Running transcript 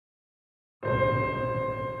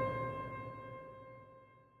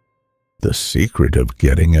The secret of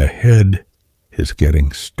getting ahead is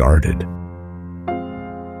getting started.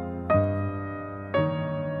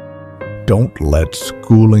 Don't let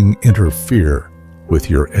schooling interfere with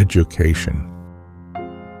your education.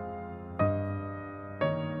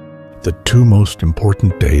 The two most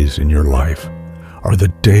important days in your life are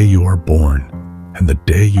the day you are born and the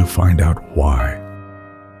day you find out why.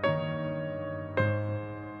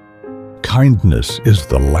 Kindness is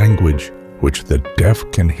the language which the deaf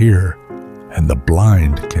can hear and the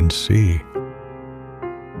blind can see.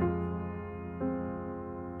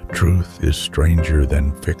 Truth is stranger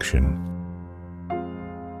than fiction.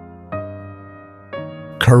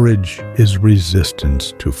 Courage is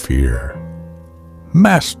resistance to fear.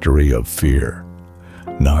 Mastery of fear,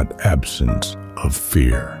 not absence of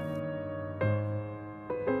fear.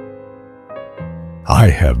 I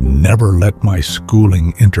have never let my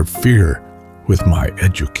schooling interfere with my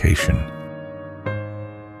education.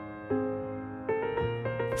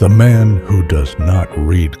 The man who does not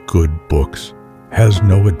read good books has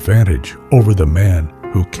no advantage over the man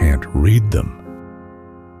who can't read them.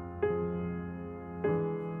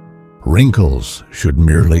 Wrinkles should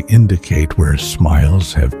merely indicate where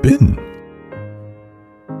smiles have been.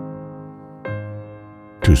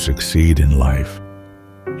 To succeed in life,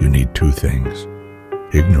 you need two things: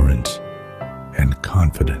 ignorance and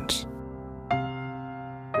confidence.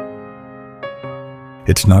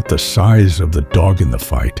 It's not the size of the dog in the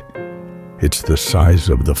fight, it's the size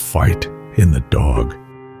of the fight in the dog.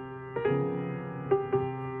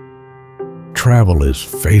 Travel is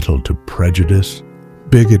fatal to prejudice,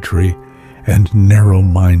 bigotry, and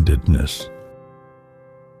narrow-mindedness.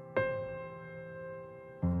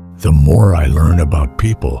 The more I learn about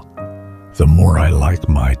people, the more I like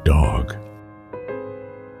my dog.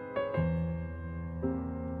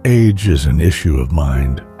 Age is an issue of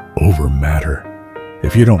mind over matter.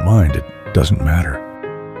 If you don't mind, it doesn't matter.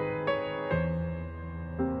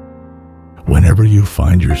 Whenever you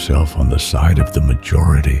find yourself on the side of the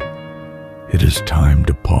majority, it is time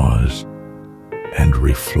to pause and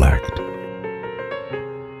reflect.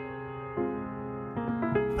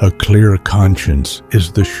 A clear conscience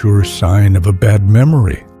is the sure sign of a bad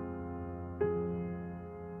memory.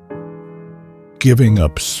 Giving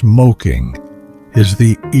up smoking is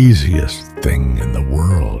the easiest thing in the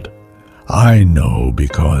world. I know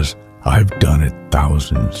because I've done it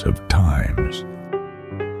thousands of times.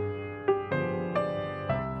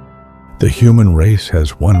 The human race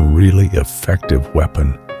has one really effective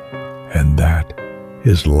weapon, and that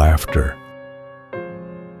is laughter.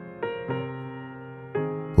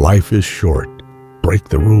 Life is short. Break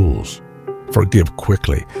the rules. Forgive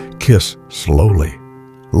quickly. Kiss slowly.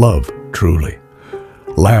 Love truly.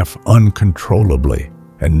 Laugh uncontrollably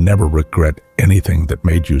and never regret anything that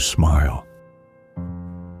made you smile.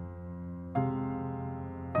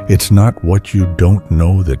 It's not what you don't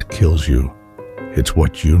know that kills you. It's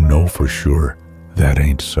what you know for sure that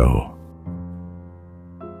ain't so.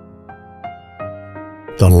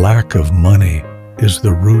 The lack of money is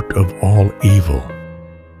the root of all evil.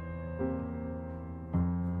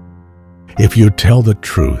 If you tell the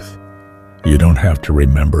truth, you don't have to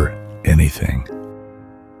remember anything.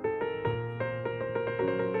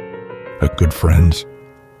 Good friends,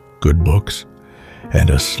 good books, and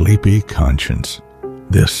a sleepy conscience.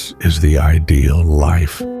 This is the ideal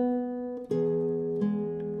life.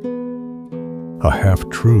 A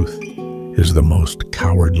half-truth is the most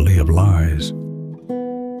cowardly of lies.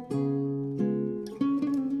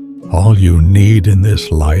 All you need in this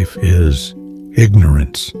life is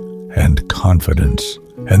ignorance and confidence,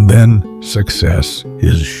 and then success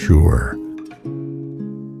is sure.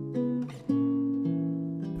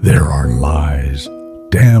 There are lies,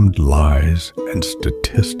 damned lies, and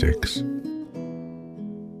statistics.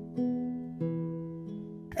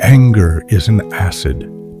 Anger is an acid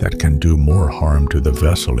that can do more harm to the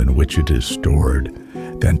vessel in which it is stored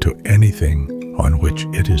than to anything on which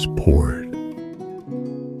it is poured.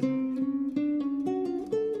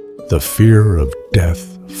 The fear of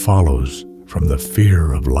death follows from the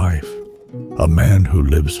fear of life. A man who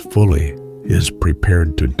lives fully is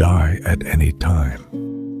prepared to die at any time.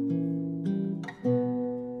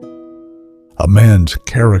 A man's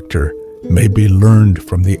character may be learned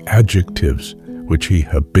from the adjectives which he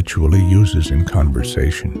habitually uses in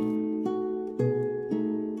conversation.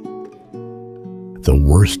 The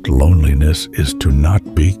worst loneliness is to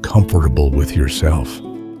not be comfortable with yourself.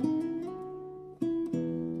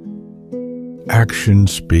 Action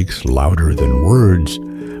speaks louder than words,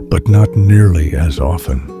 but not nearly as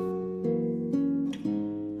often.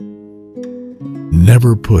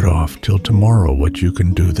 Never put off till tomorrow what you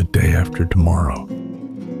can do the day after tomorrow.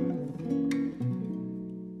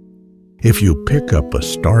 If you pick up a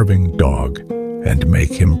starving dog and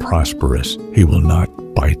make him prosperous, he will not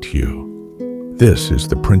bite you. This is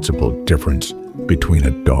the principal difference between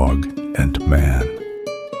a dog and man.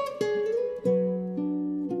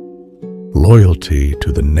 Loyalty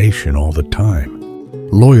to the nation all the time.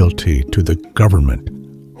 Loyalty to the government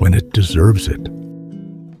when it deserves it.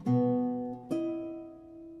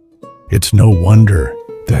 It's no wonder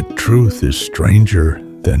that truth is stranger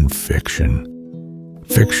than fiction.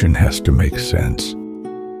 Fiction has to make sense.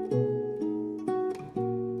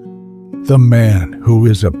 The man who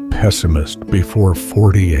is a pessimist before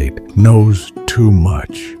 48 knows too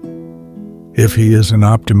much. If he is an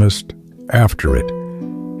optimist after it,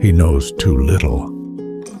 he knows too little.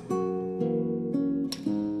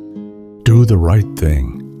 Do the right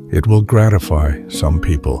thing. It will gratify some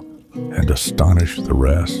people and astonish the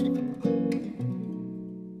rest.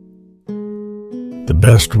 The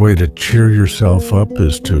best way to cheer yourself up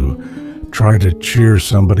is to try to cheer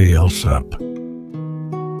somebody else up.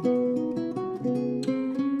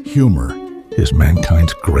 Humor is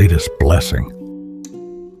mankind's greatest blessing.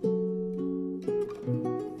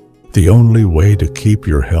 The only way to keep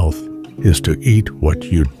your health is to eat what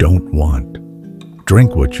you don't want,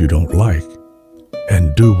 drink what you don't like,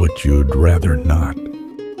 and do what you'd rather not.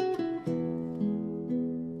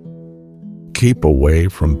 Keep away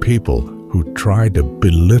from people who try to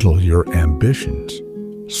belittle your ambitions.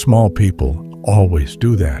 Small people always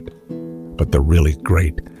do that, but the really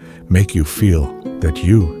great make you feel that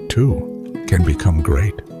you, too, can become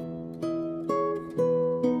great.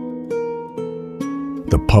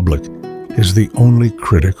 The public is the only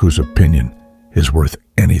critic whose opinion is worth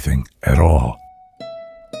anything at all.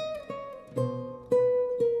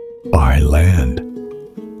 Buy land.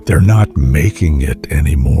 They're not making it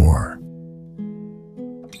anymore.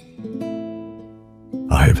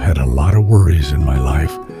 I've had a lot of worries in my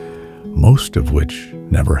life, most of which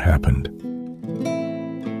never happened.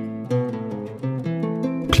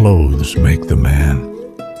 Clothes make the man.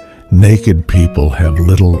 Naked people have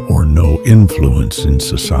little or no influence in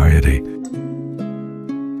society.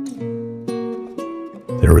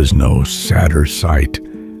 There is no sadder sight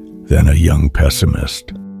than a young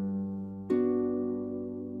pessimist.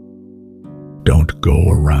 Don't go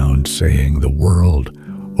around saying the world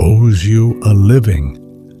owes you a living.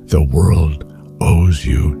 The world owes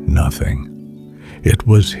you nothing. It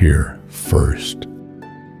was here first.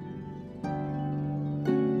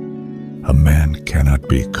 A man cannot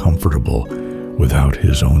be comfortable without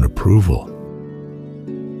his own approval.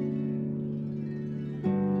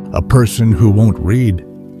 A person who won't read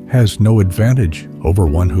has no advantage over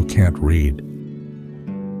one who can't read.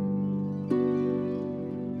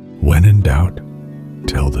 When in doubt,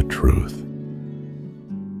 tell the truth.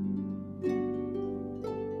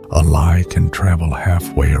 A lie can travel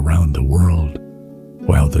halfway around the world,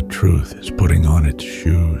 while the truth is putting on its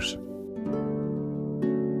shoes.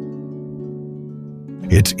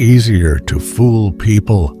 It's easier to fool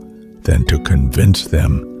people than to convince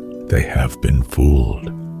them they have been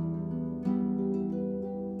fooled.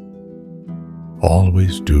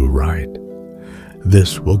 Always do right.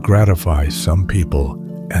 This will gratify some people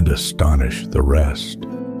and astonish the rest.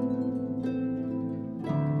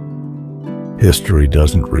 History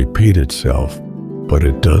doesn't repeat itself, but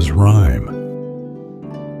it does rhyme.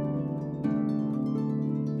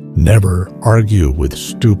 Never argue with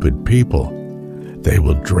stupid people. They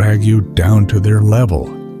will drag you down to their level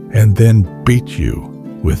and then beat you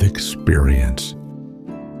with experience.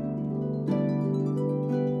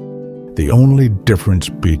 The only difference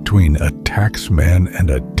between a taxman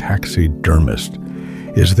and a taxidermist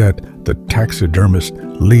is that the taxidermist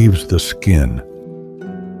leaves the skin.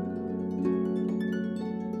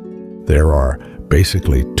 There are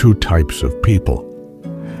basically two types of people: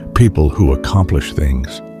 people who accomplish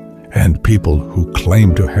things and people who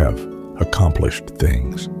claim to have accomplished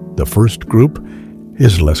things. The first group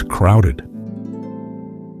is less crowded.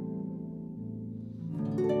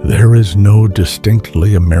 There is no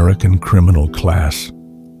distinctly American criminal class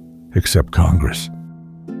except Congress.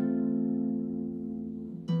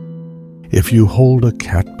 If you hold a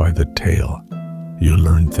cat by the tail, you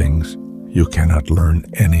learn things you cannot learn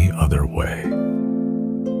any other way.